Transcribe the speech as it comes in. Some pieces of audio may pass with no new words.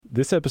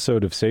This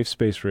episode of Safe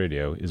Space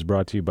Radio is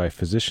brought to you by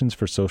Physicians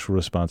for Social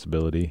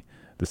Responsibility,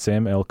 the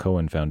Sam L.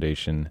 Cohen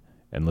Foundation,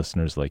 and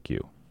listeners like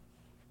you.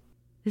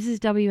 This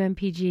is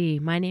WMPG.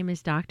 My name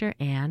is Dr.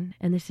 Ann,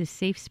 and this is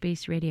Safe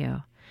Space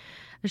Radio,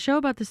 a show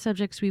about the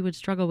subjects we would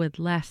struggle with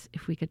less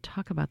if we could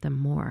talk about them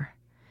more.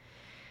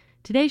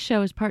 Today's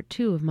show is part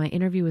 2 of my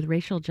interview with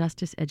racial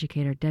justice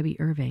educator Debbie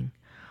Irving,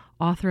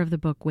 author of the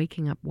book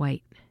Waking Up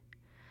White.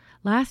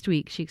 Last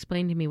week, she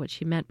explained to me what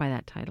she meant by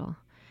that title,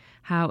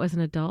 how as an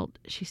adult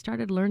she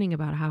started learning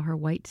about how her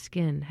white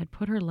skin had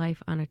put her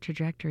life on a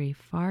trajectory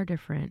far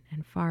different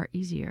and far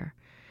easier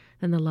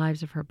than the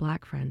lives of her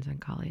black friends and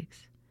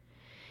colleagues.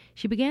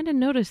 She began to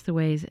notice the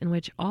ways in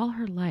which all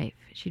her life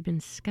she'd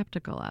been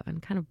skeptical of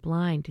and kind of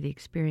blind to the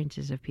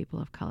experiences of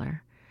people of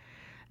color,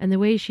 and the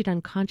ways she'd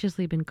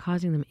unconsciously been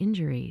causing them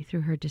injury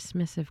through her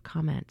dismissive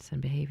comments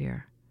and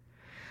behavior.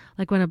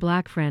 Like when a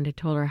black friend had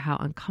told her how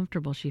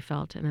uncomfortable she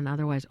felt in an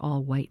otherwise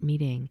all-white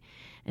meeting,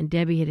 and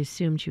Debbie had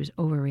assumed she was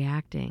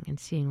overreacting and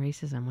seeing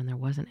racism when there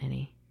wasn't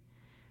any.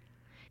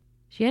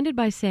 She ended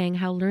by saying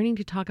how learning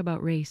to talk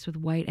about race with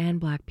white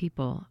and black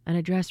people and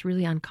address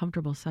really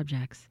uncomfortable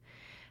subjects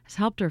has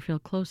helped her feel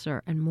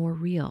closer and more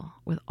real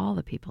with all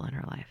the people in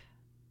her life.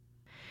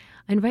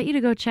 I invite you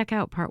to go check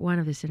out part 1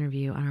 of this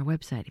interview on our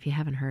website if you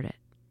haven't heard it.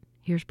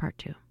 Here's part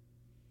 2.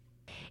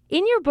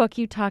 In your book,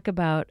 you talk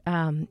about,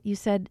 you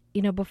said,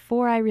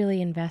 before I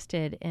really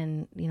invested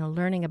in,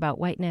 learning about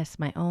whiteness,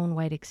 my own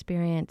white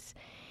experience,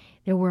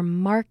 there were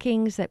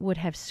markings that would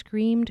have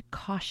screamed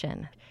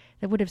caution,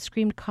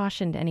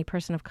 to any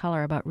person of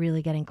color about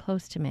really getting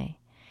close to me.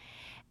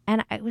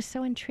 And I was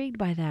so intrigued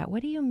by that.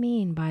 What do you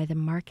mean by the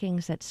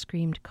markings that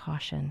screamed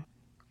caution?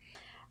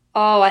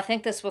 Oh, I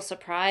think this will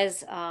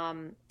surprise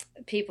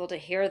people to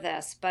hear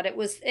this, but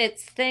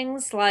it's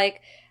things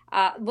like,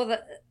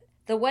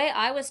 the way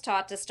I was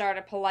taught to start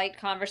a polite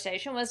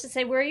conversation was to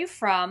say, where are you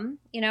from?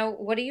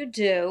 What do you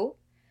do?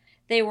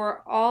 They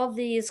were all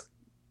these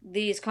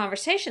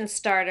conversation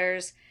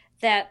starters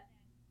that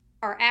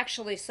are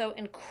actually so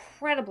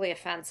incredibly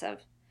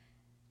offensive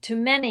to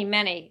many,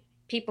 many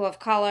people of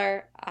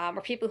color or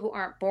people who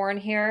aren't born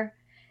here.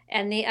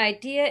 And the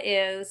idea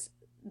is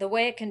the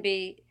way it can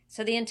be.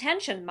 So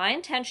my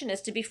intention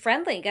is to be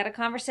friendly, get a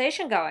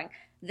conversation going.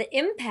 The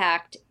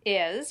impact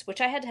is, which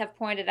I had to have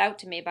pointed out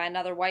to me by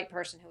another white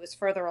person who was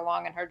further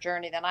along in her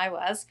journey than I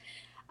was,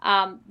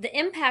 the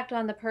impact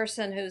on the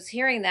person who's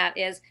hearing that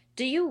is,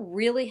 do you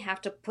really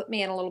have to put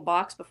me in a little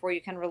box before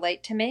you can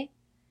relate to me?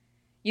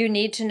 You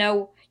need to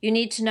know,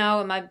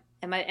 am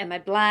I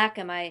black?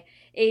 Am I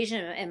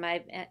Asian? Am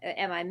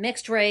I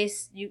mixed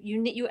race?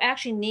 You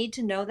actually need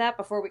to know that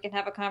before we can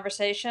have a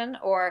conversation.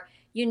 Or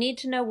you need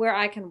to know where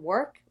I can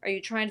work. Are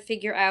you trying to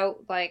figure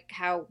out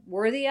how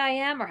worthy I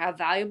am, or how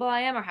valuable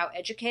I am, or how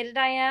educated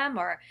I am?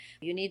 Or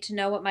you need to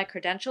know what my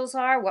credentials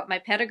are, what my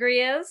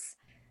pedigree is.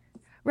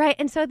 Right.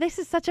 And so this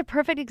is such a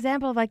perfect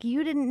example of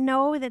you didn't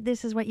know that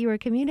this is what you were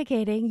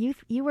communicating.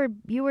 You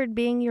were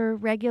being your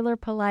regular,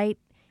 polite,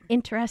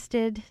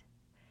 interested,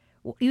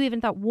 you even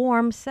thought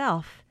warm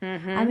self.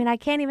 Mm-hmm. I mean, I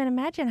can't even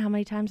imagine how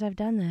many times I've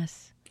done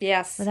this.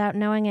 Yes. Without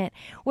knowing it.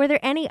 Were there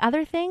any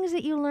other things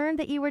that you learned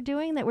that you were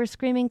doing that were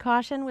screaming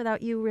caution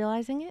without you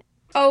realizing it?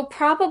 Oh,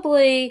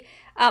 probably.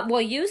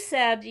 Well, you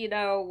said,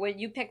 when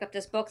you picked up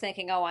this book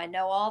thinking, oh, I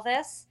know all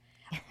this.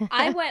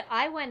 I went,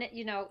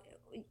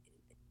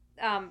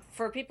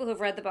 for people who've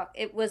read the book,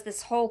 it was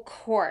this whole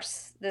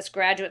course, this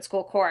graduate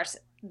school course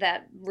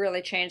that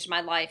really changed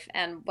my life.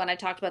 And when I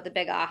talked about the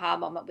big aha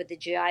moment with the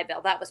GI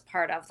Bill, that was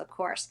part of the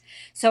course.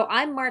 So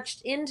I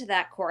marched into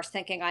that course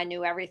thinking I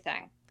knew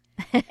everything.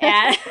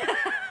 And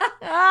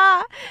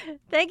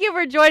thank you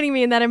for joining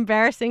me in that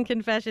embarrassing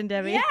confession,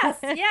 Debbie.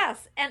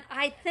 Yes. And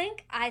I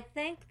think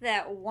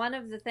that one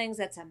of the things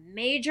that's a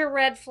major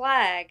red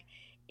flag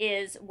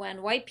is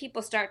when white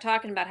people start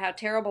talking about how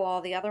terrible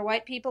all the other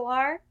white people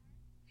are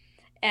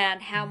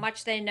and how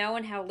much they know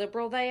and how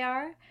liberal they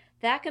are.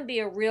 That can be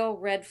a real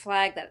red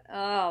flag that,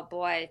 oh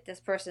boy, this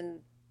person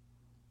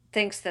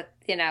thinks that,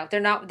 they're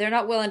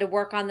not willing to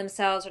work on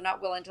themselves, or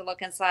not willing to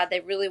look inside.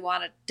 They really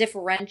want to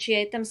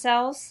differentiate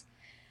themselves.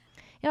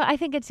 I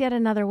think it's yet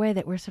another way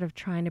that we're sort of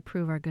trying to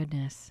prove our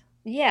goodness.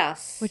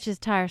 Yes. Which is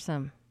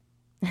tiresome.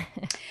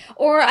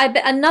 Or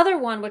another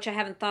one, which I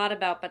haven't thought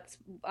about, but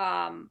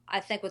I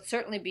think would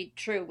certainly be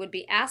true, would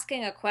be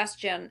asking a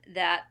question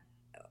that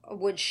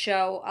would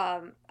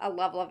show a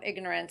level of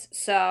ignorance.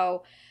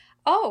 So,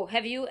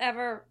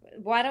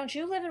 why don't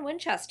you live in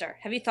Winchester?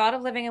 Have you thought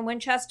of living in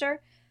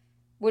Winchester?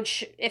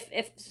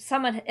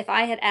 If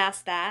I had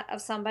asked that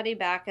of somebody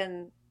back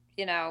in,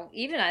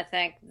 even I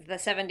think the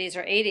 70s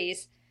or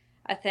 80s,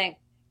 I think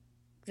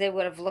they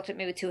would have looked at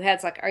me with two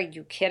heads like, are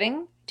you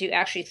kidding?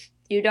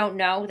 You don't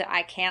know that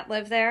I can't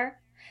live there?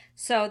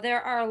 So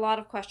there are a lot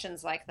of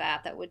questions like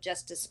that would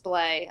just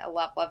display a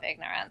level of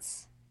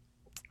ignorance.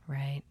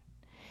 Right.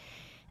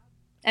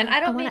 And I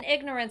don't mean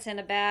ignorance in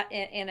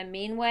a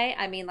mean way.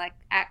 I mean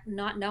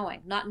not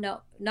knowing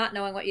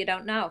what you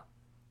don't know.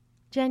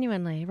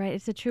 Genuinely, right?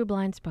 It's a true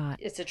blind spot.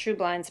 It's a true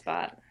blind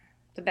spot.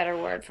 The better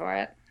word for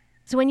it.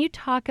 So when you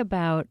talk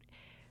about,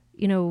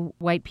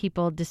 white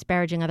people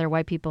disparaging other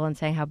white people and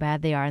saying how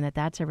bad they are and that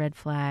that's a red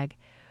flag,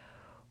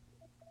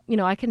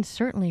 I can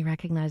certainly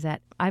recognize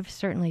that. I've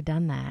certainly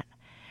done that.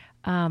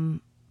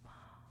 Are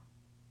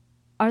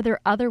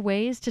there other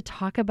ways to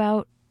talk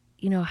about,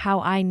 how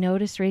I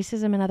notice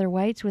racism in other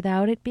whites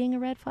without it being a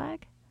red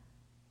flag?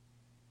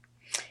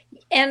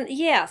 And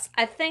yes,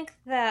 I think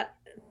that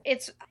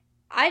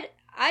I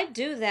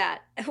do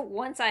that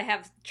once I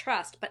have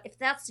trust. But if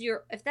that's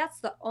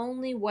the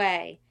only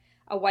way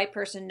a white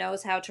person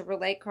knows how to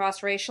relate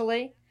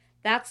cross-racially,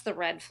 that's the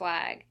red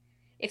flag.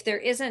 If there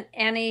isn't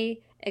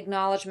any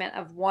acknowledgement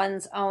of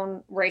one's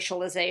own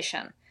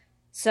racialization,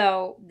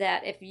 so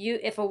that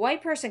if a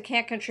white person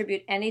can't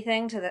contribute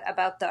anything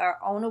about their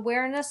own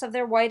awareness of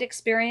their white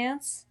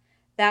experience,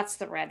 that's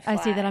the red flag.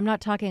 I see that. I'm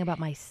not talking about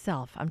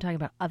myself. I'm talking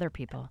about other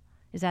people.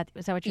 Is that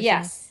what you're saying?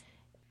 Yes.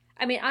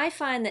 I mean, I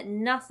find that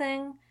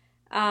nothing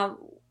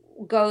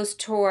goes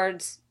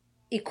towards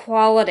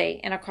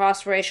equality in a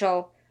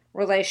cross-racial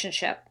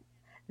relationship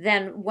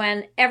than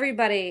when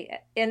everybody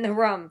in the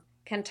room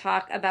can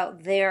talk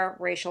about their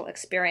racial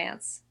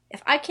experience.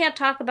 If I can't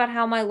talk about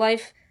how my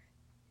life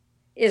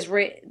is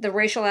the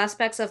racial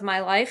aspects of my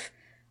life,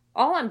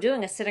 all I'm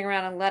doing is sitting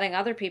around and letting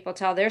other people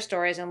tell their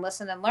stories and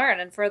listen and learn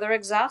and further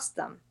exhaust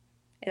them.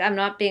 I'm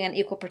not being an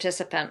equal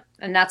participant,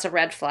 and that's a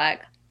red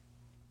flag.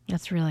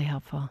 That's really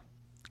helpful.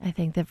 I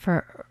think that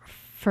for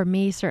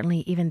me,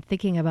 certainly even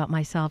thinking about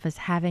myself as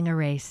having a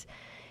race,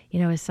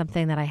 is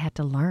something that I had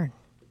to learn.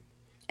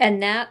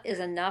 And that is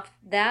enough.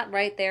 That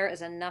right there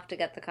is enough to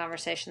get the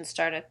conversation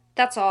started.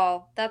 That's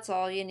all. That's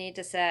all you need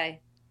to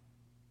say.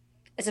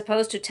 As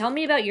opposed to, tell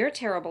me about your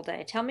terrible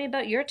day. Tell me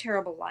about your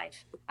terrible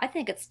life. I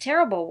think it's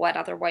terrible what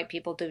other white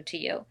people do to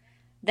you.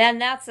 Then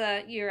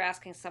you're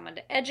asking someone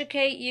to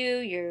educate you.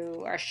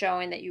 You are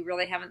showing that you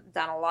really haven't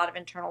done a lot of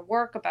internal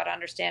work about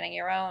understanding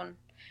your own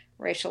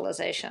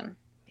racialization.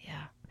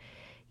 Yeah.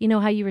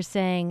 How you were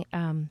saying,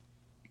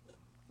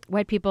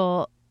 white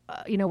people,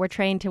 we're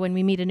trained to, when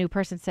we meet a new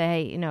person,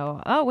 say,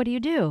 oh, what do you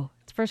do?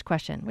 It's the first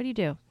question. What do you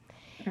do?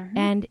 Mm-hmm.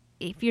 And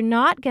if you're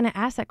not going to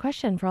ask that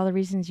question for all the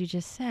reasons you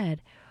just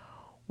said,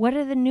 what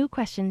are the new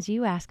questions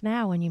you ask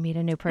now when you meet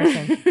a new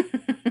person?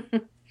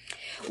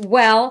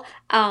 Well,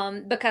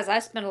 because I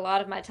spend a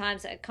lot of my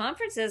times at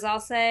conferences, I'll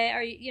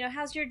say,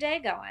 how's your day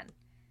going?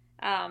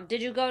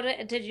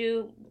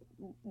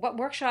 What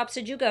workshops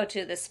did you go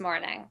to this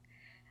morning?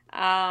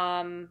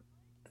 Find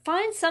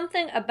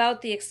something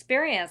about the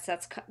experience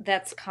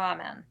that's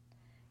common.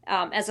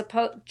 As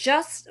opposed,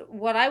 just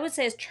what I would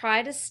say is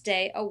try to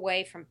stay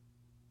away from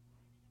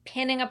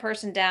pinning a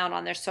person down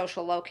on their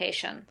social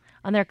location.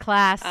 On their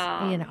class,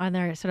 on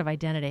their sort of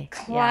identity.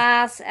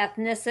 Class,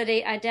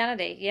 ethnicity,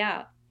 identity,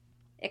 yeah.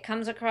 It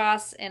comes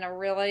across in a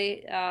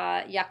really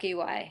yucky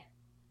way.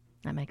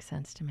 That makes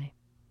sense to me.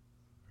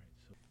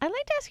 I'd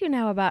like to ask you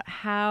now about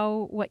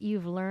how what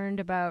you've learned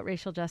about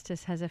racial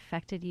justice has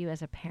affected you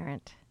as a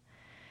parent.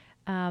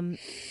 And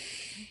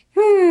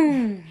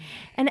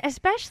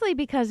especially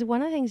because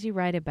one of the things you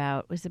write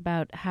about was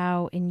about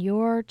how in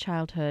your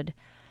childhood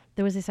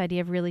there was this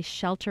idea of really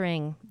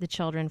sheltering the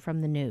children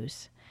from the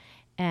news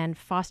and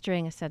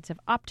fostering a sense of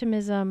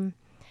optimism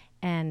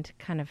and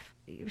kind of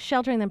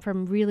sheltering them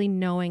from really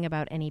knowing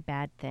about any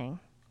bad thing.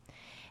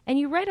 And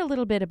you write a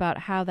little bit about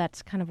how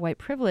that's kind of white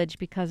privilege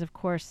because, of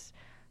course,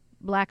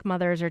 Black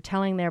mothers are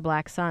telling their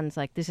Black sons,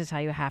 like, this is how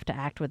you have to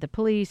act with the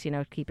police,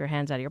 keep your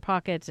hands out of your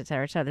pockets, et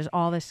cetera, et cetera. There's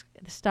all this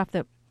stuff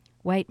that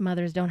white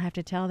mothers don't have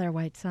to tell their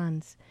white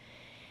sons.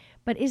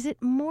 But is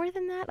it more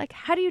than that? Like,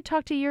 how do you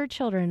talk to your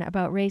children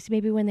about race,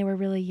 maybe when they were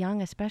really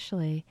young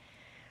especially?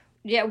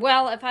 Yeah,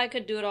 well, if I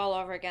could do it all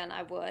over again,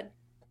 I would.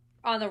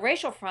 On the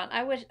racial front,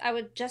 I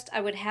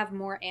would have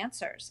more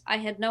answers. I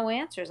had no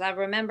answers. I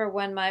remember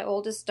when my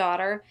oldest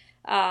daughter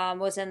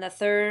was in the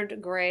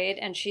 3rd grade,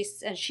 and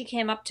she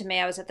came up to me.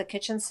 I was at the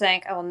kitchen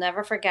sink. I will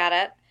never forget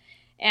it.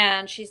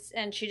 And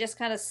she just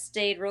kind of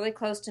stayed really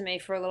close to me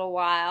for a little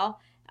while,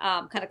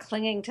 kind of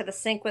clinging to the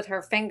sink with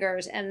her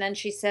fingers. And then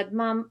she said,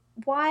 "Mom,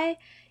 why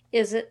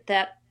is it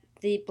that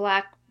the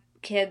Black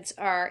kids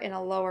are in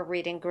a lower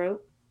reading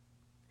group?"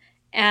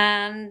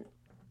 And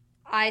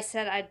I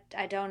said,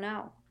 I don't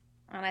know.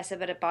 And I said,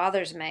 but it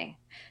bothers me.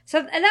 So,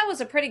 and that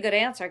was a pretty good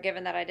answer,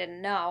 given that I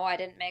didn't know. I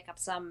didn't make up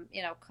some,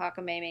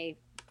 cockamamie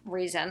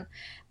reason.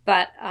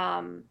 But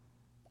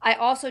I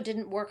also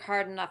didn't work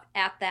hard enough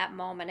at that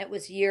moment. It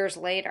was years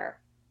later.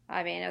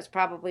 I mean, it was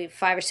probably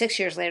 5 or 6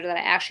 years later that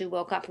I actually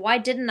woke up. Why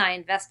didn't I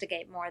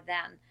investigate more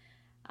then?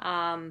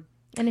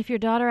 And if your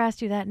daughter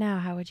asked you that now,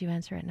 how would you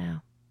answer it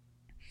now?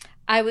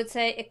 I would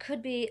say it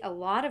could be a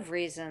lot of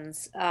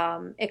reasons.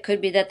 It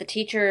could be that the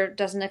teacher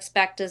doesn't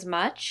expect as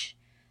much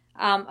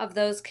of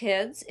those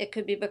kids. It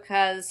could be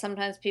because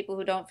sometimes people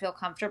who don't feel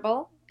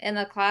comfortable in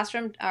the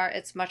classroom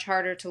it's much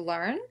harder to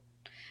learn.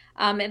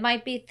 It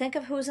might be, think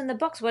of who's in the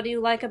books. What do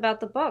you like about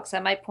the books? I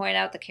might point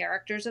out the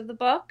characters of the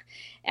book.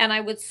 And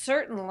I would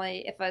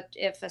certainly, if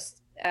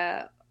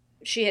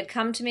she had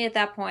come to me at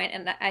that point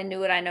and I knew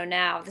what I know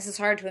now, this is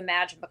hard to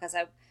imagine because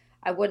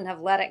I wouldn't have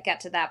let it get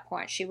to that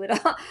point. She would,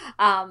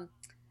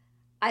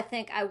 I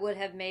think I would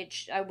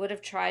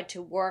have tried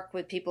to work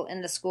with people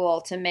in the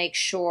school to make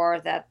sure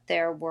that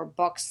there were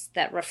books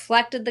that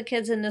reflected the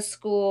kids in the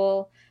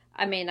school.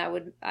 I mean, I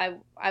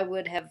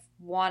would have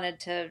wanted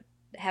to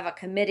have a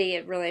committee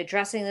really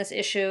addressing this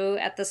issue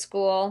at the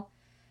school.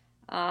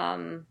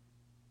 The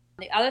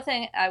other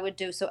thing I would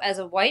do, so as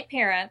a white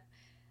parent,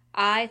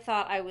 I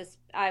thought I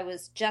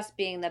was just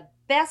being the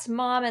best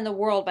mom in the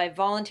world by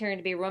volunteering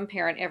to be a room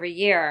parent every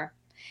year.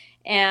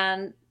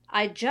 And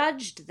I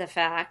judged the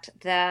fact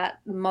that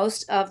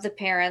most of the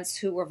parents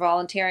who were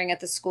volunteering at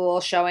the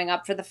school, showing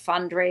up for the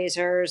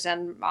fundraisers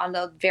and on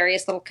the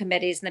various little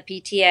committees in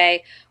the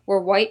PTA, were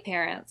white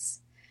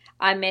parents.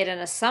 I made an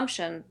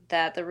assumption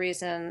that the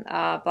reason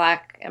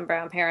Black and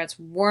brown parents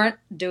weren't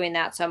doing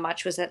that so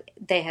much was that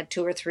they had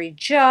 2 or 3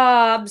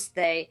 jobs,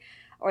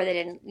 or they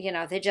didn't,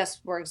 they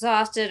just were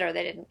exhausted, or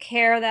they didn't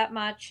care that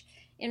much.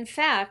 In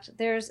fact,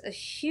 there's a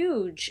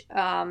huge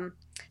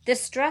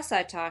this stress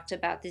I talked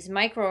about, these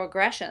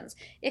microaggressions.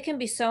 It can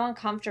be so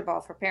uncomfortable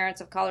for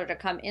parents of color to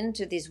come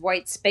into these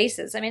white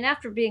spaces. I mean,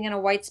 after being in a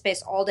white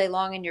space all day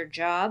long in your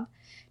job,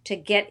 to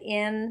get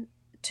in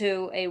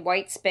to a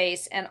white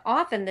space, and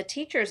often the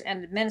teachers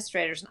and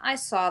administrators, and I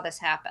saw this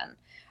happen,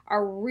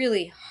 are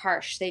really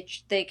harsh.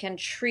 They can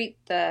treat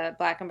the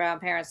Black and brown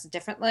parents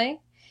differently.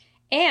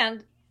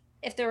 And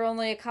if there are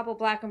only a couple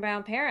Black and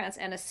brown parents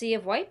and a sea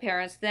of white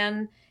parents,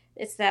 then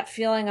it's that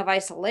feeling of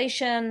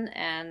isolation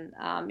and,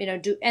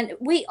 and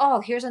we all,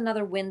 here's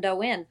another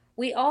window in.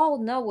 We all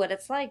know what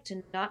it's like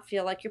to not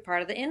feel like you're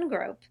part of the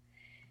in-group.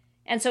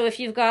 And so if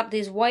you've got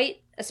these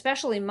white,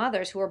 especially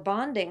mothers, who are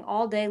bonding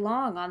all day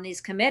long on these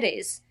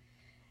committees,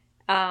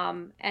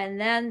 and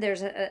then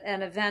there's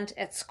an event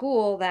at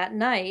school that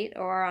night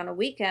or on a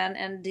weekend,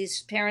 and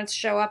these parents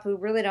show up who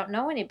really don't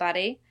know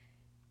anybody,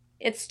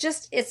 it's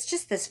just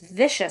this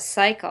vicious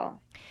cycle.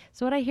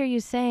 So what I hear you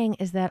saying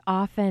is that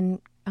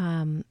often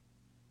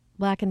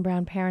Black and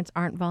brown parents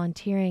aren't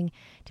volunteering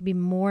to be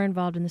more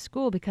involved in the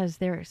school because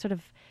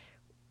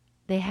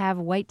they have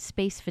white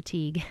space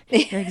fatigue.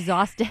 They're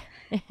exhausted.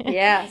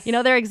 Yes.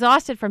 They're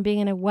exhausted from being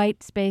in a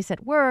white space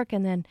at work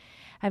and then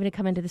having to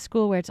come into the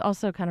school where it's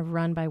also kind of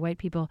run by white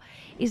people.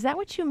 Is that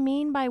what you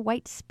mean by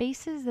white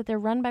spaces, that they're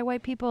run by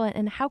white people?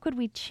 And how could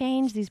we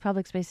change these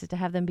public spaces to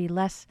have them be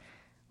less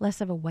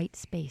of a white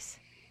space?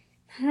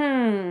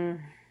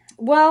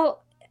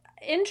 Well,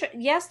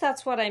 yes,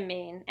 that's what I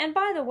mean. And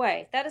by the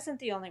way, that isn't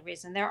the only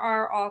reason. There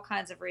are all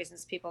kinds of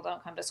reasons people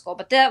don't come to school,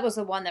 but that was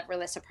the one that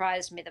really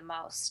surprised me the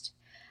most.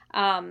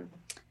 I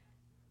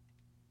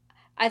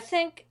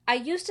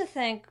used to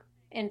think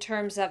in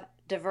terms of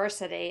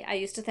diversity. I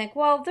used to think,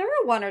 well, there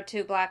are 1 or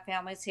 2 Black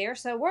families here,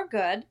 so we're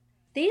good.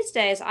 These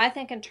days, I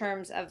think in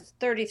terms of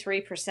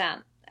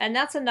 33%. And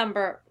that's a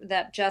number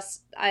that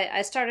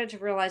I started to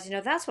realize,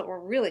 that's what we're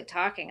really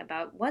talking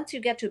about. Once you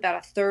get to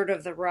about 1/3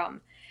 of the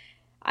room,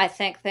 I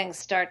think things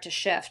start to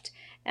shift.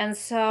 And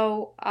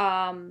so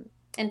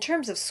in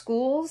terms of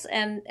schools,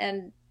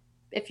 and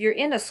if you're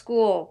in a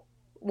school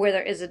where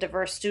there is a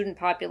diverse student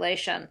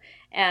population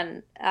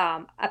and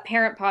a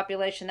parent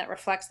population that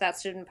reflects that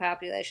student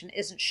population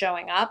isn't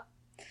showing up,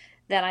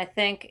 then I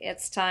think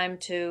it's time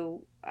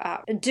to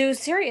do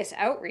serious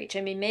outreach.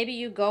 I mean, maybe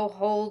you go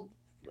hold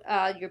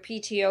your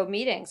PTO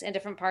meetings in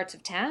different parts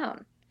of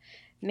town.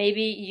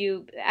 Maybe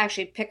you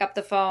actually pick up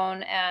the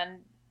phone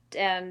and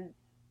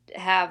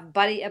have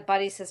a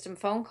buddy system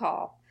phone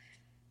call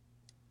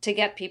to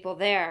get people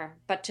there.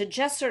 But to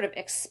just sort of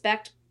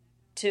expect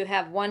to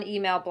have one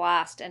email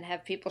blast and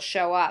have people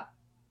show up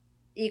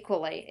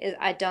equally,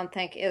 I don't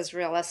think is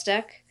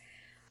realistic.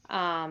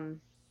 And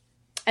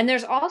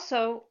there's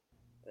also,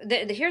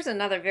 here's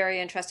another very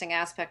interesting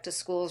aspect to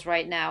schools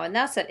right now, and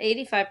that's that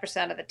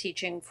 85% of the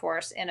teaching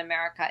force in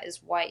America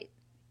is white.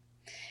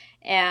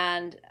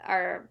 And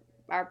our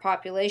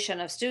population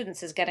of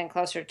students is getting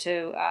closer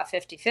to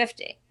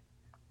 50-50.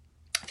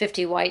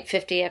 50 white,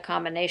 50 a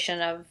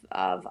combination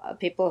of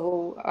people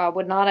who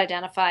would not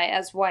identify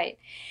as white.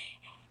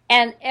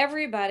 And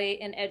everybody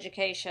in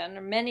education,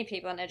 or many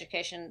people in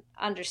education,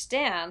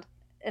 understand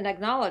and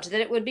acknowledge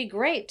that it would be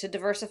great to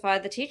diversify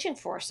the teaching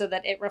force so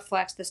that it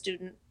reflects the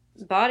student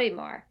body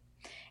more.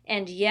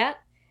 And yet,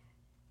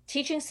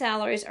 teaching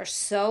salaries are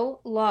so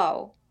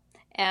low,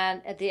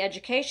 and the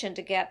education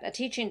to get a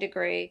teaching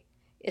degree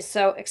is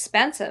so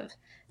expensive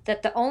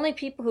that the only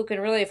people who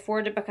can really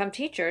afford to become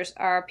teachers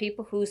are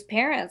people whose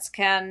parents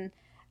can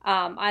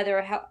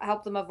either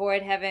help them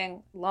avoid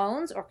having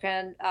loans or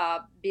can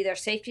be their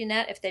safety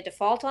net if they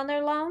default on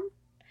their loan.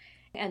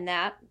 And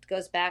that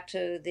goes back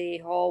to the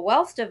whole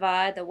wealth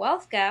divide, the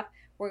wealth gap.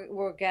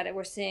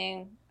 We're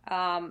seeing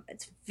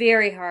it's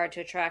very hard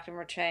to attract and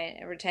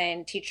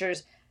retain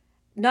teachers,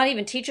 not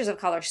even teachers of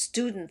color,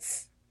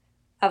 students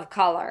of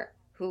color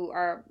who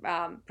are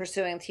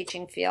pursuing the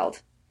teaching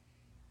field.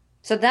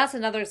 So that's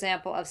another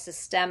example of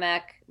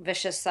systemic,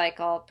 vicious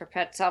cycle,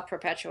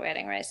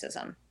 self-perpetuating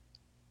racism.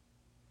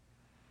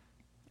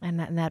 And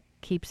that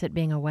keeps it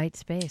being a white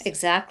space.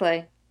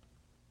 Exactly.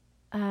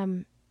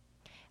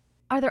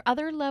 Are there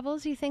other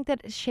levels you think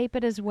that shape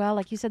it as well?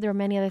 Like you said, there are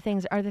many other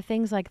things. Are there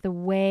things like the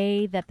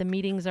way that the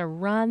meetings are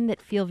run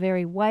that feel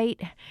very white?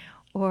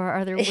 Or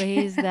are there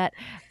ways that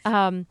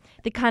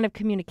the kind of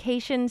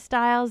communication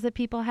styles that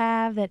people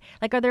have that,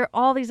 like, are there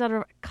all these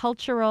other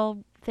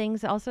cultural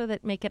things also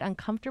that make it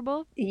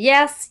uncomfortable?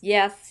 Yes,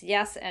 yes,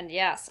 yes, and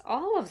yes.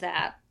 All of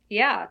that.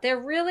 Yeah, there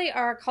really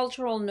are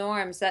cultural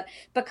norms that,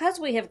 because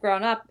we have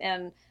grown up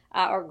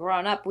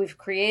we've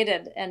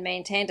created and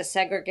maintained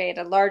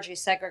a largely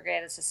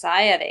segregated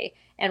society,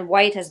 and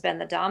white has been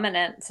the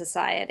dominant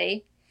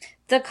society.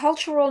 The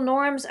cultural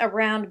norms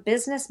around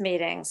business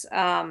meetings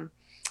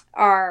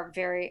are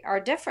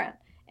different.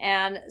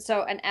 And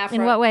so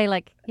In what way?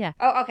 Like, yeah.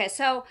 Oh, okay.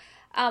 So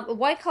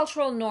white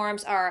cultural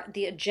norms are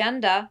the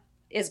agenda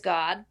is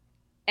God.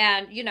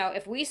 And,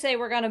 if we say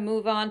we're going to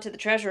move on to the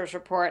treasurer's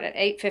report at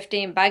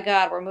 8:15, by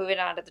God, we're moving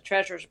on to the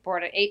treasurer's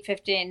report at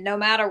 8:15, no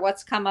matter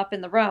what's come up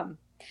in the room.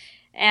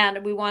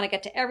 And we want to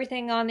get to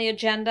everything on the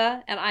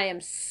agenda. And I am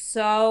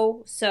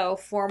so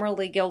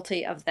formerly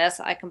guilty of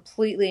this. I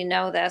completely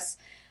know this.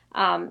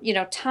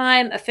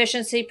 Time,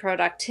 efficiency,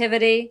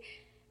 productivity,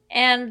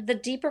 and the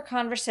deeper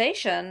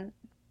conversation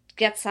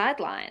gets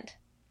sidelined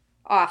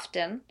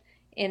often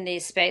in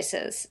these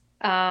spaces.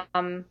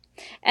 And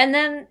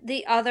then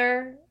the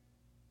other,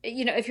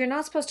 if you're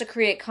not supposed to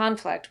create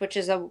conflict, which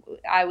is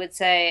I would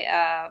say,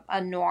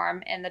 a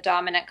norm in the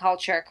dominant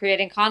culture,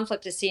 creating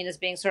conflict is seen as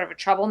being sort of a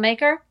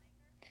troublemaker.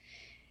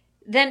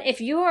 Then if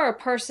you are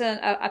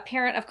a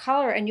parent of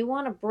color, and you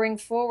want to bring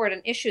forward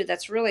an issue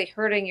that's really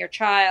hurting your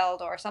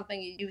child, or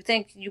something you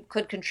think you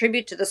could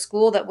contribute to the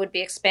school that would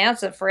be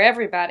expansive for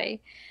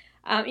everybody,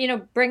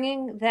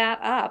 bringing that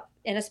up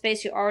in a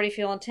space you already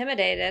feel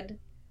intimidated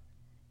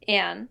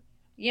in,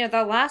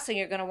 the last thing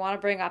you're going to want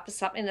to bring up is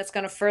something that's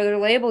going to further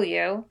label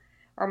you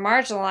or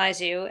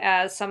marginalize you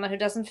as someone who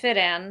doesn't fit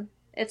in.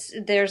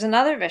 There's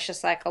another vicious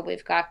cycle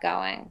we've got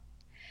going.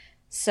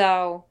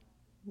 So,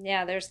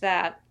 yeah, there's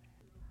that.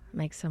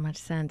 Makes so much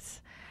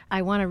sense.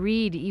 I want to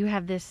read, you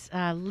have this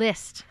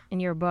list in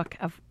your book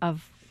of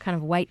kind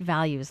of white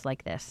values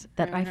like this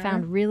that I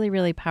found really,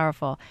 really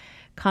powerful.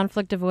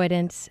 Conflict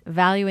avoidance,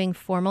 valuing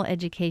formal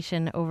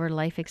education over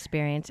life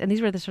experience. And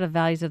these were the sort of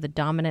values of the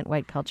dominant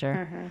white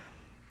culture.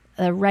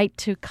 The right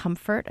to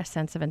comfort, a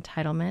sense of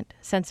entitlement,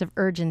 sense of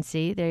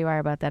urgency, there you are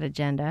about that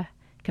agenda,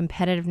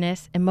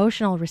 competitiveness,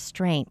 emotional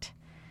restraint.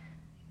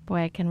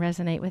 Boy, I can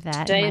resonate with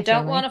that. So you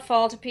don't want to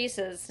fall to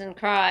pieces and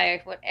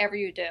cry, whatever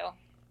you do.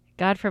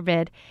 God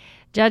forbid.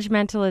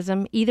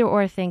 Judgmentalism, either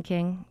or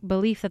thinking,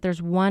 belief that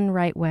there's one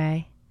right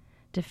way,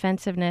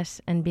 defensiveness,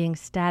 and being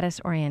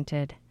status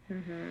oriented.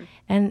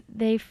 And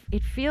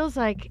it feels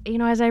like,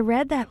 as I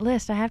read that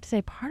list, I have to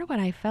say part of what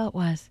I felt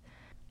was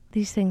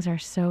these things are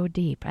so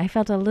deep. I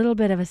felt a little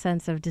bit of a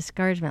sense of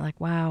discouragement,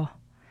 like, wow,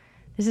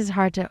 these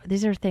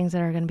are things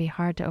that are going to be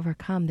hard to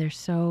overcome. They're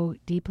so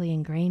deeply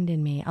ingrained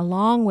in me,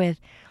 along with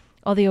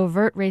all the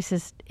overt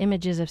racist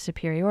images of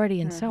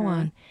superiority and so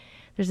on.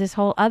 There's this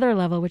whole other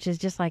level, which is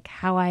just like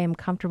how I am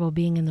comfortable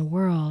being in the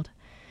world.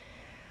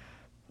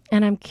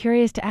 And I'm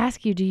curious to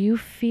ask you, do you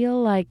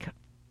feel like,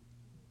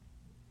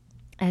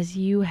 as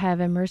you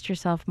have immersed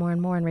yourself more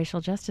and more in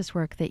racial justice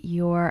work, that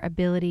your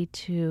ability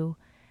to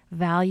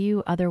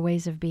value other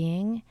ways of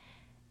being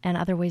and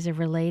other ways of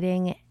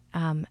relating,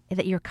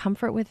 that your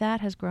comfort with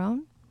that has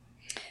grown?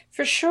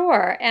 For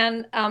sure.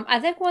 And I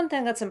think one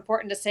thing that's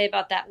important to say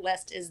about that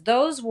list is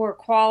those were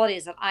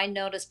qualities that I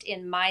noticed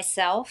in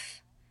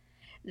myself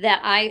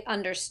that I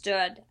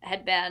understood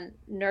had been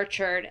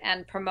nurtured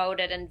and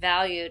promoted and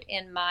valued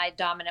in my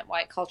dominant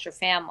white culture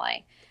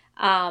family.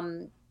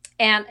 And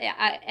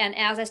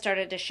as I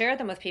started to share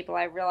them with people,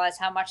 I realized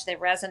how much they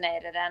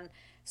resonated. And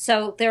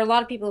so there are a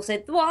lot of people who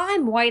say, well,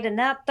 I'm white, and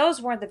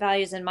those weren't the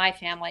values in my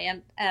family.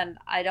 And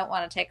I don't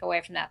want to take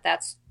away from that.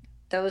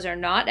 Those are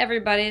not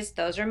everybody's,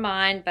 those are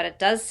mine. But it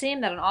does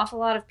seem that an awful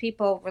lot of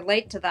people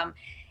relate to them.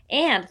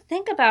 And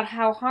think about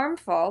how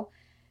harmful,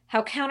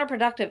 how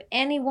counterproductive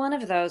any one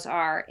of those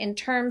are in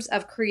terms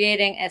of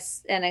creating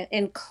an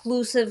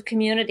inclusive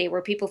community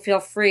where people feel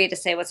free to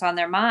say what's on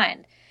their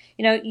mind.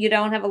 You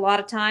don't have a lot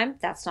of time,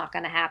 that's not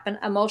going to happen.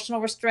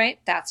 Emotional restraint,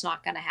 that's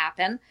not going to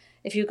happen.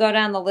 If you go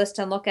down the list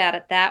and look at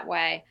it that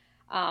way,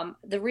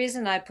 the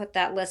reason I put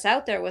that list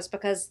out there was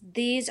because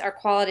these are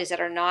qualities that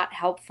are not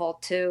helpful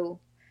to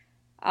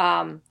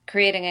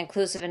creating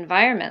inclusive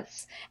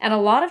environments. And a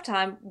lot of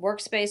time,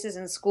 workspaces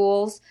and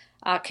schools,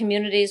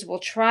 communities will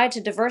try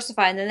to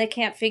diversify, and then they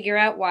can't figure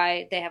out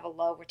why they have a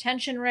low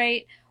retention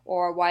rate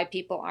or why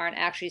people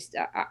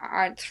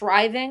aren't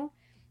thriving.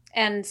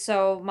 And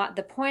so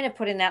the point of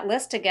putting that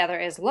list together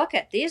is,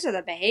 these are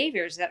the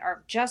behaviors that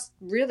are just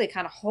really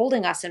kind of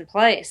holding us in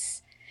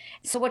place.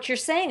 So what you're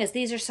saying is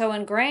these are so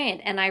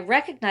ingrained, and I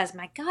recognize,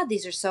 my God,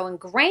 these are so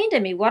ingrained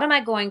in me. What am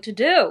I going to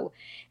do?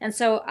 And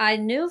so I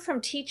knew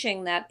from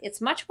teaching that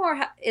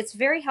it's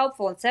very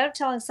helpful, instead of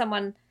telling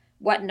someone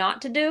what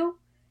not to do,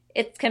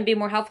 it can be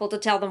more helpful to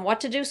tell them what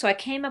to do. So I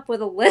came up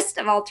with a list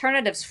of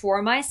alternatives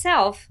for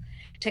myself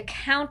to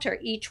counter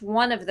each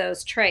one of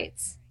those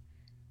traits.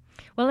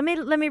 Well,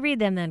 let me read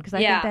them then, because I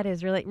think that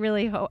is really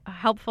really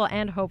helpful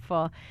and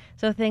hopeful.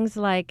 So things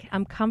like,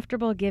 I'm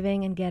comfortable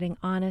giving and getting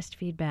honest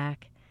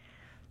feedback.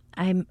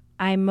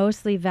 I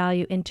mostly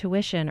value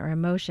intuition or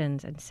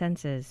emotions and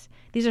senses.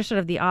 These are sort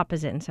of the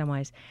opposite in some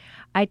ways.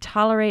 I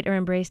tolerate or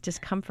embrace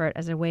discomfort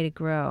as a way to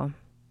grow.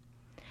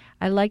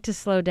 I like to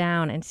slow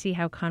down and see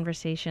how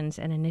conversations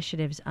and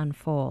initiatives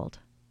unfold.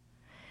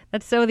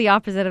 That's so the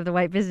opposite of the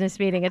white business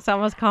meeting. It's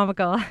almost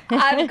comical.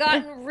 I've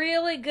gotten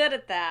really good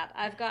at that.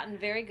 I've gotten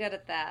very good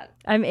at that.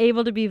 I'm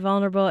able to be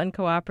vulnerable and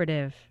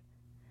cooperative.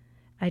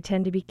 I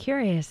tend to be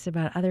curious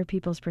about other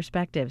people's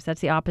perspectives.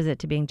 That's the opposite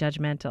to being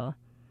judgmental.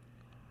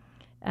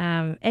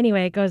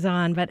 Anyway, it goes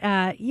on. But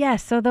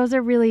yes, so these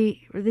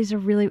are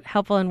really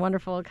helpful and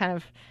wonderful kind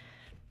of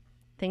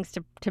things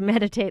to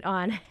meditate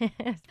on.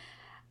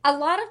 A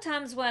lot of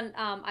times when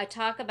I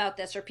talk about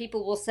this, or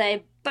people will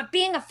say, but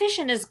being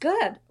efficient is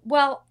good.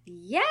 Well,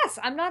 yes,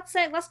 I'm not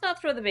saying, let's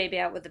not throw the baby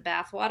out with the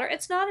bathwater.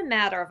 It's not a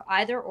matter of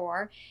either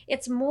or.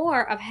 It's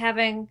more of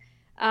having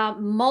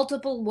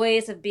multiple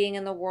ways of being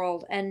in the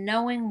world and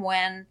knowing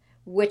when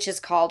which is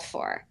called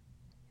for.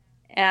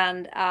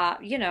 And,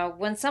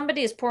 when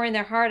somebody is pouring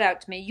their heart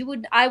out to me,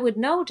 I would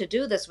know to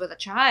do this with a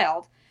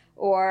child.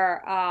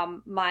 Or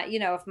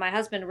if my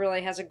husband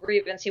really has a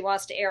grievance, he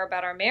wants to air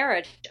about our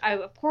marriage, I,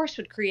 of course,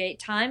 would create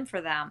time for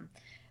them.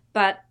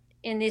 But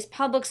in these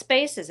public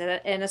spaces,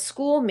 in a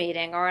school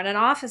meeting or in an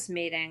office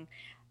meeting,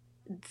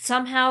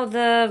 somehow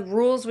the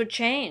rules would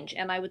change.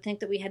 And I would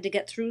think that we had to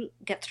get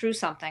through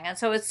something. And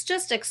so it's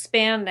just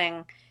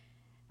expanding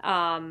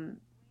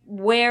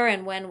where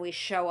and when we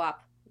show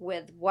up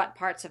with what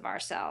parts of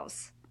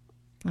ourselves.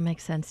 That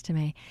makes sense to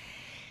me.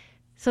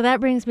 So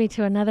that brings me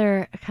to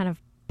another kind of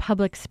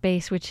public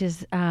space, which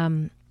is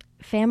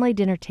family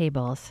dinner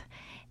tables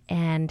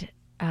and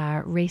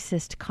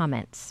racist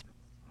comments.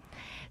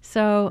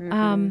 So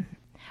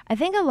I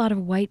think a lot of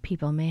white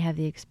people may have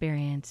the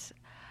experience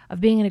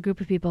of being in a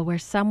group of people where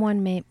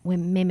someone may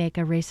make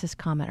a racist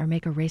comment or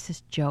make a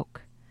racist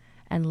joke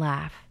and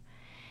laugh.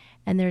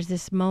 And there's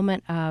this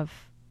moment of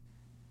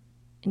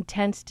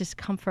intense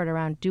discomfort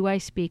around, do I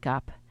speak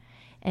up?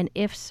 And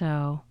if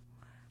so,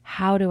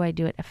 how do I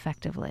do it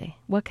effectively?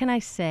 What can I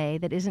say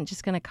that isn't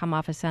just going to come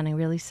off as sounding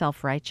really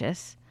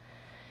self-righteous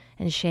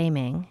and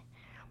shaming,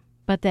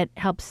 but that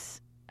helps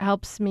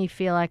me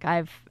feel like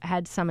I've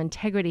had some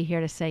integrity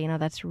here to say,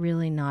 that's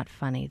really not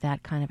funny.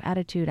 That kind of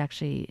attitude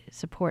actually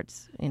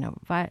supports,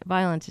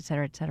 violence, et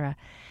cetera, et cetera.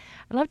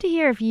 I'd love to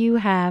hear if you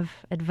have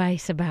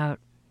advice about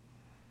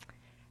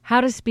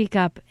how to speak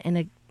up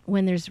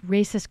when there's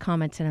racist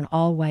comments in an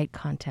all-white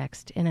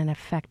context in an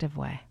effective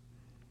way.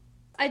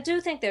 I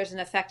do think there's an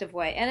effective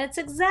way, and it's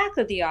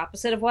exactly the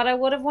opposite of what I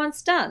would have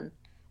once done,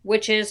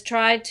 which is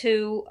try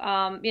to,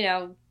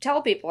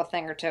 tell people a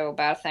thing or two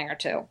about a thing or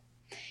two.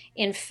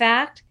 In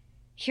fact,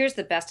 here's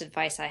the best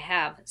advice I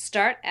have.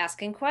 Start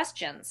asking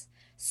questions.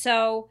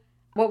 So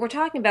what we're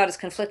talking about is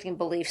conflicting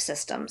belief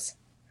systems,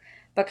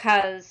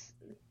 because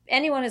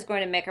anyone who's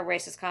going to make a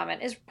racist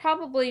comment is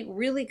probably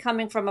really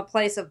coming from a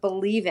place of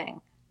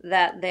believing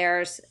that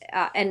there's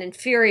an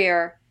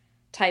inferior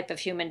type of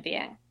human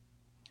being,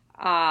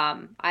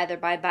 either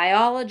by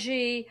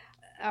biology,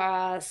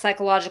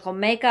 psychological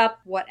makeup,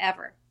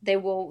 whatever. They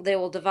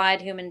will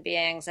divide human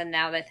beings, and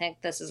now they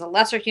think this is a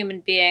lesser human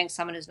being,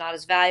 someone who's not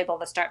as valuable.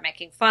 They start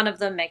making fun of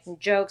them, making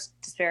jokes,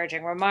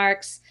 disparaging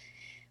remarks.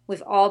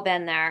 We've all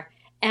been there.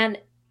 And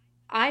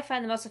I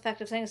find the most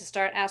effective thing is to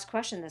start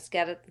asking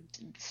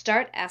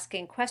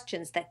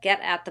questions that get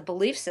at the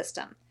belief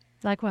system.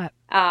 Like what?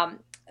 And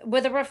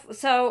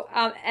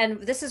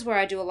this is where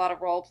I do a lot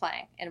of role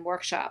playing in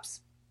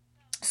workshops.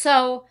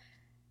 So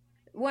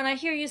when I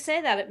hear you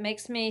say that, it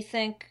makes me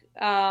think.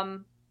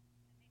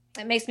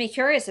 It makes me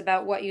curious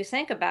about what you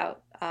think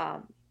about,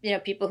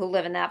 people who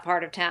live in that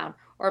part of town,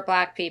 or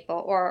Black people,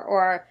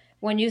 or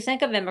when you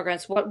think of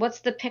immigrants, what's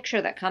the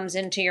picture that comes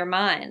into your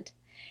mind?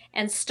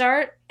 And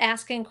start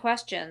asking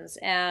questions.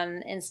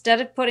 And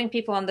instead of putting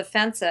people on the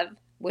defensive,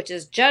 which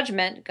is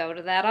judgment, go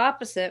to that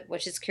opposite,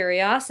 which is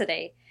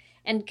curiosity,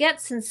 and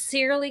get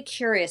sincerely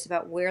curious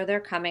about where they're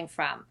coming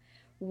from.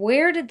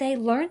 Where did they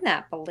learn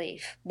that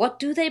belief? What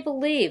do they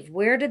believe?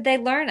 Where did they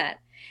learn it?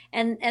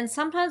 And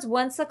sometimes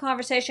once the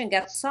conversation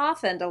gets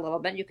softened a little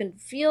bit, you can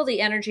feel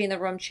the energy in the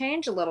room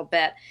change a little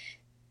bit.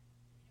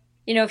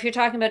 If you're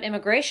talking about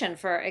immigration,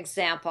 for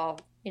example,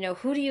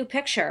 who do you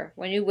picture?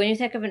 When you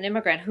think of an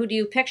immigrant, who do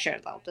you picture?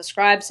 They'll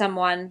describe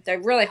someone. They're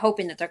really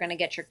hoping that they're going to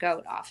get your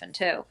goat often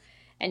too.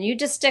 And you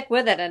just stick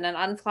with it in an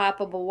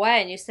unflappable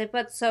way. And you say,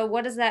 but so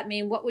what does that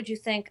mean? What would you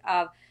think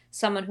of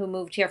someone who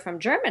moved here from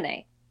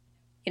Germany,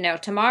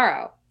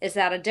 tomorrow? Is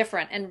that a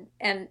different?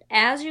 And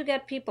as you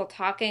get people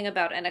talking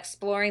about and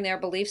exploring their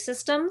belief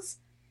systems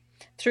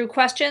through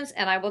questions,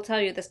 and I will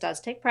tell you this does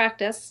take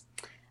practice,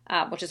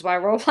 which is why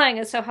role playing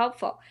is so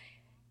helpful.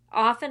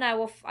 Often I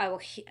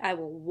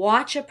will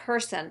watch a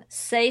person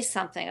say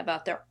something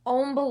about their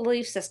own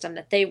belief system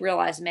that they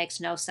realize makes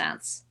no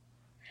sense.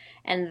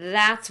 And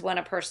that's when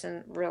a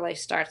person really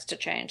starts to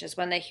change, is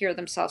when they hear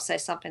themselves say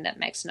something that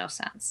makes no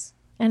sense.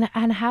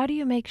 And how do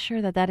you make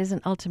sure that that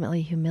isn't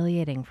ultimately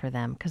humiliating for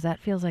them? Because that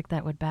feels like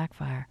that would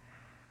backfire.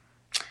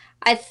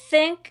 I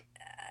think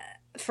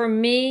for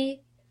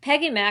me,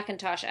 Peggy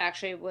McIntosh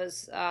actually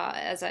was,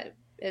 as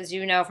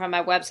you know from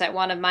my website,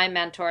 one of my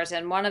mentors.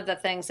 And one of the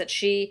things that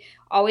she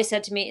always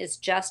said to me is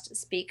just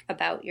speak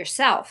about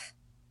yourself.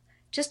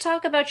 Just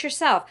talk about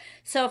yourself.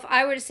 So if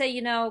I were to say,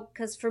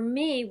 because for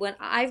me, when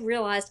I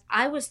realized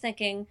I was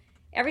thinking,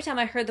 every time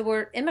I heard the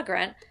word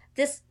immigrant,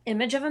 this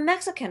image of a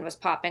Mexican was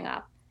popping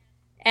up.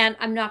 And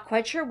I'm not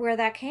quite sure where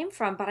that came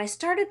from, but I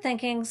started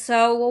thinking,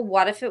 well,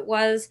 what if it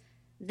was,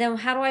 then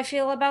how do I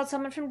feel about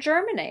someone from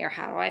Germany? Or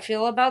how do I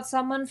feel about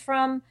someone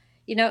from,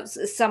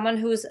 someone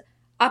who's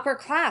upper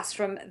class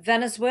from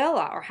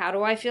Venezuela? Or how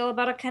do I feel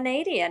about a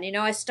Canadian?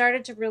 I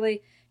started to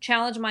really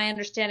challenge my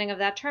understanding of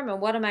that term and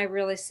what am I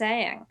really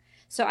saying?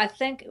 So I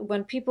think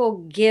when people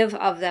give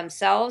of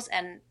themselves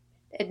and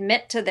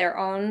admit to their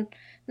own,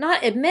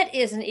 not admit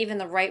isn't even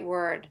the right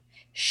word,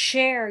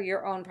 share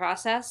your own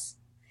process,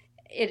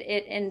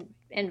 it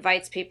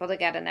invites people to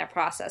get in their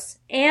process.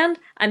 And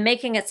I'm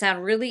making it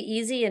sound really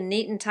easy and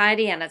neat and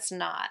tidy, and it's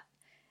not.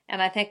 And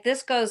I think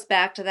this goes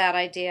back to that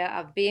idea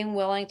of being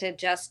willing to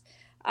just,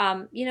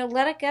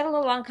 let it get a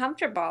little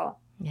uncomfortable.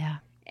 Yeah.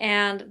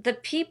 And the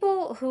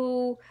people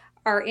who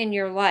are in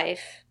your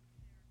life,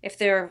 if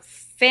they're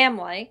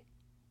family,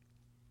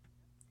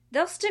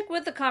 they'll stick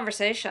with the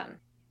conversation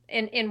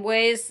in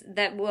ways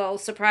that will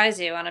surprise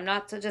you. And I'm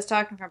not just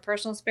talking from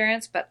personal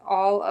experience, but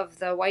all of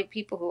the white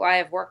people who I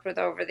have worked with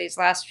over these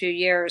last few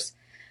years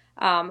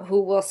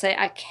who will say,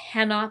 I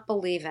cannot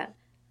believe it.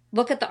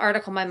 Look at the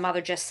article my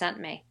mother just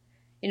sent me.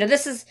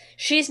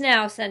 She's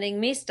now sending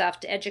me stuff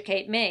to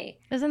educate me.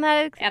 Isn't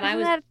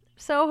that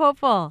so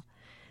hopeful?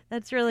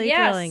 That's really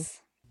thrilling.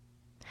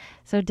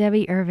 So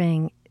Debbie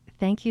Irving,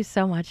 thank you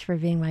so much for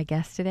being my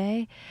guest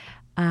today.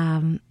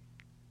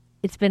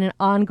 It's been an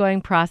ongoing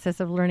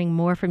process of learning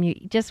more from you.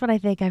 Just when I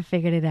think I've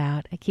figured it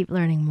out, I keep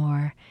learning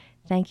more.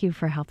 Thank you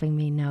for helping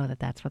me know that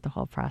that's what the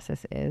whole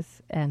process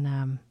is.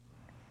 And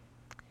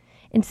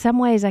in some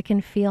ways, I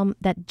can feel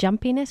that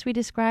jumpiness we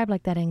described,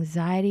 like that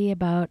anxiety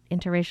about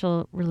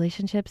interracial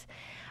relationships.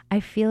 I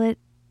feel it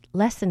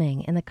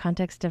lessening in the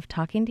context of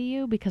talking to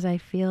you because I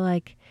feel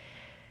like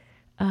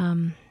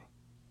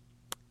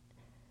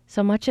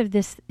so much of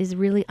this is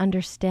really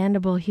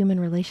understandable human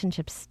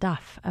relationship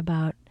stuff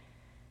about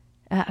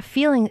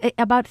feeling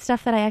about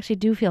stuff that I actually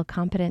do feel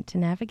competent to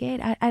navigate.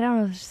 I don't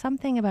know, there's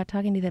something about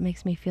talking to you that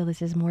makes me feel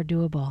this is more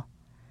doable.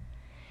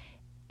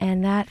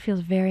 And that feels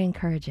very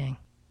encouraging.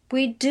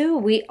 We do.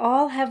 We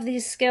all have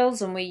these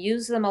skills and we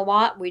use them a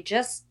lot. We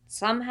just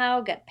somehow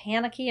get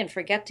panicky and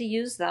forget to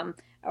use them,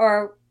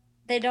 or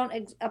they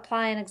don't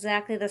apply in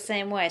exactly the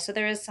same way. So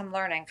there is some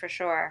learning for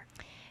sure.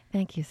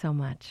 Thank you so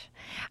much.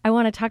 I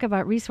want to talk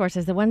about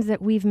resources, the ones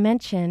that we've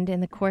mentioned in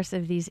the course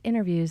of these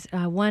interviews.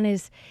 One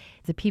is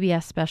the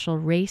PBS special,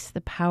 Race, the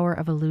Power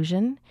of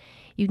Illusion.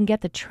 You can get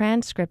the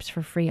transcripts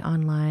for free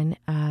online.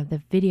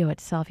 The video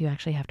itself you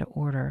actually have to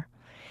order.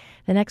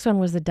 The next one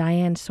was the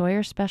Diane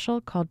Sawyer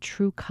special called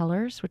True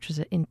Colors, which was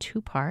in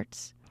 2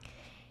 parts.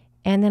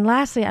 And then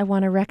lastly, I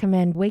want to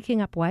recommend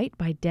Waking Up White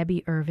by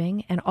Debbie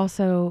Irving, and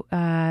also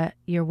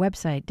your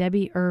website,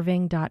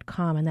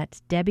 debbieirving.com. And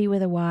that's Debbie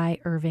with a Y,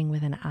 Irving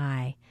with an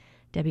I,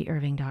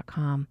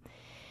 debbieirving.com.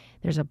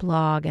 There's a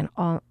blog and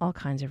all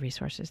kinds of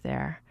resources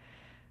there.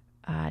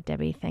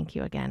 Debbie, thank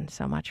you again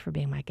so much for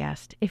being my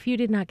guest. If you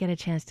did not get a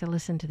chance to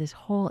listen to this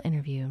whole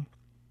interview,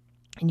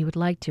 and you would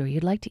like to, or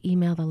you'd like to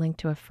email the link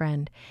to a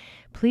friend,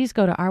 please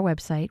go to our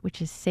website,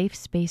 which is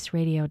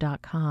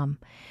safespaceradio.com.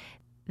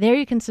 There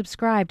you can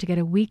subscribe to get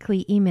a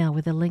weekly email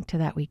with a link to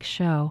that week's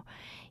show.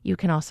 You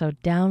can also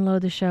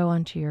download the show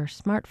onto your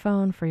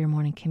smartphone for your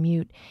morning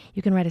commute.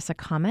 You can write us a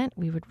comment.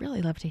 We would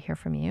really love to hear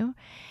from you.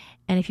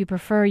 And if you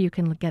prefer, you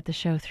can get the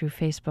show through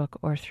Facebook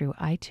or through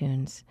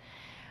iTunes.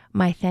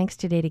 My thanks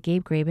today to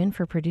Gabe Graben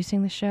for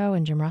producing the show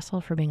and Jim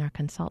Russell for being our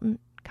consultant.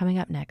 Coming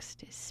up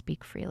next is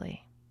Speak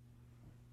Freely.